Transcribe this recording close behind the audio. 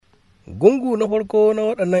Gungu na farko na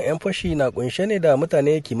waɗannan 'yan fashi na kunshe ne da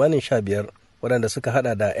mutane kimanin 15 waɗanda suka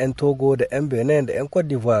hada da 'yan Togo da 'yan Benin da 'yan Cote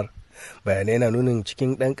d'Ivoire. Bayanai na nunin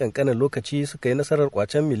cikin ɗan ƙanƙanin lokaci suka yi nasarar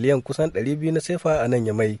kwacen miliyan kusan 200 na sefa a nan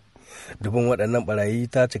Yamai. Dubin waɗannan barayi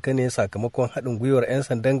ta cika ne sakamakon haɗin gwiwar 'yan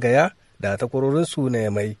sandan Gaya da takwarorinsu na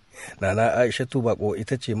Yamai. Nana Aishatu Bako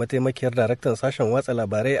ita ce mataimakiyar daraktan sashen watsa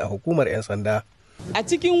labarai a hukumar 'yan sanda. A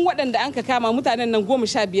cikin waɗanda an ka kama mutanen nan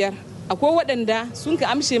 15, akwai waɗanda sun ka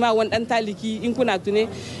amshe ma wani ɗan taliki in kuna tune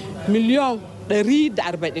miliyan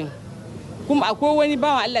 140. Kuma akwai wani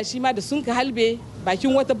bawan Allah shi ma da sun ka halbe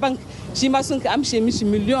bakin wata bank shi ma sun ka amshe mishi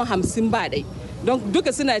miliyan 50 ba ɗai. Don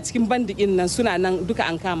duka suna cikin bandikin nan suna nan duka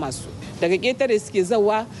an kama su. Daga ƙetare suke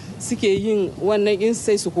zawa suke yin wannan in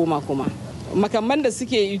sai su koma kuma. Makamman da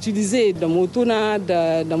suke utilize da motuna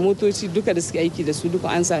da motoci duka da suke aiki da su duka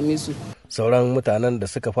an same su. Sauran mutanen da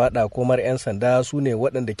suka fada komar 'yan sanda su ne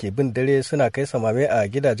waɗanda ke bin dare suna kai samame a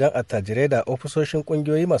gidajen attajirai da ofisoshin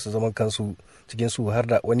ƙungiyoyi masu zaman kansu, cikin su har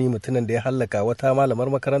da wani mutumin da ya hallaka wata malamar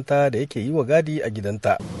makaranta da yake yi wa gadi a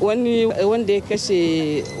gidanta. Wani wanda ya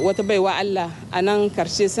kashe wata baiwa Allah a nan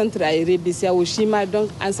karshe santra a Irebi Siyawo shi ma don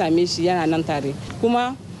an same shi yana nan tare.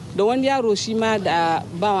 Kuma da wani yaro shi ma da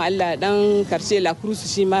bawan Allah dan karshe lakurusu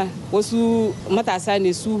shi ma wasu matasa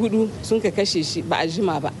ne su 4 sun ka kashe shi ba a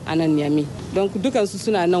jima ba a nan Niamey don dukansu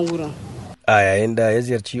suna nan wurin. A yayin da ya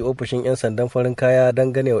ziyarci ofishin 'yan sandan farin kaya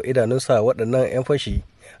don ganewa idanunsa waɗannan 'yan fashi,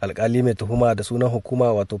 alkali mai tuhuma da sunan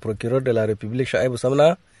hukuma wato Procureur de la République Sha'ibu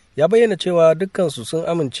Samna ya bayyana cewa dukkansu sun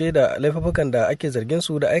amince da laifukan da ake zargin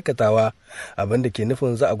su da aikatawa, abin da ke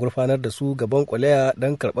nufin za a gurfanar da su gaban kwalaya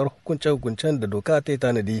don karɓar hukunce-hukuncen da doka ta yi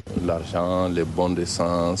tanadi. L'argent, les bons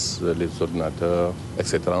d'essence, les ordinateurs,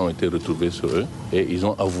 etc. ont été retrouvés sur eux et ils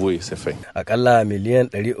ont avoué ces faits. Akalla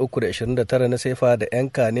miliyan 329 na sefa da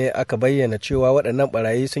 'yanka ne aka bayyana cewa waɗannan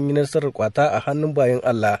barayi sun yi nasarar kwata a hannun bayan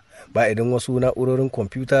Allah ba idan wasu na'urorin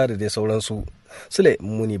kwamfuta da dai sauransu. Sule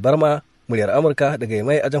Muni Barma, muryar Amurka daga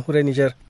Yamai a jamhuriyar Nijar.